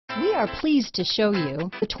We are pleased to show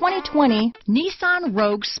you the 2020 Nissan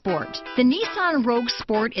Rogue Sport. The Nissan Rogue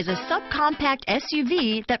Sport is a subcompact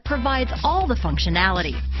SUV that provides all the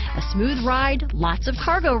functionality. A smooth ride, lots of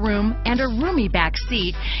cargo room, and a roomy back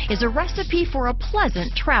seat is a recipe for a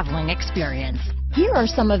pleasant traveling experience. Here are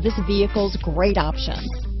some of this vehicle's great options: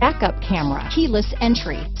 backup camera, keyless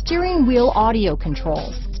entry, steering wheel audio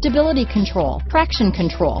controls, stability control, traction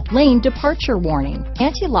control, lane departure warning,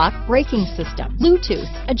 anti-lock braking system, Bluetooth,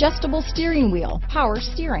 adjustable steering wheel, power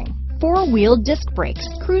steering, four-wheel disc brakes,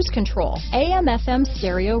 cruise control, AM/FM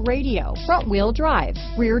stereo radio, front-wheel drive,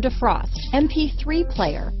 rear defrost, MP3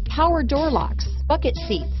 player, power door locks, bucket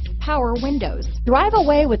seats, power windows. Drive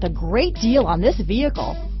away with a great deal on this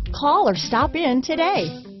vehicle. Call or stop in today.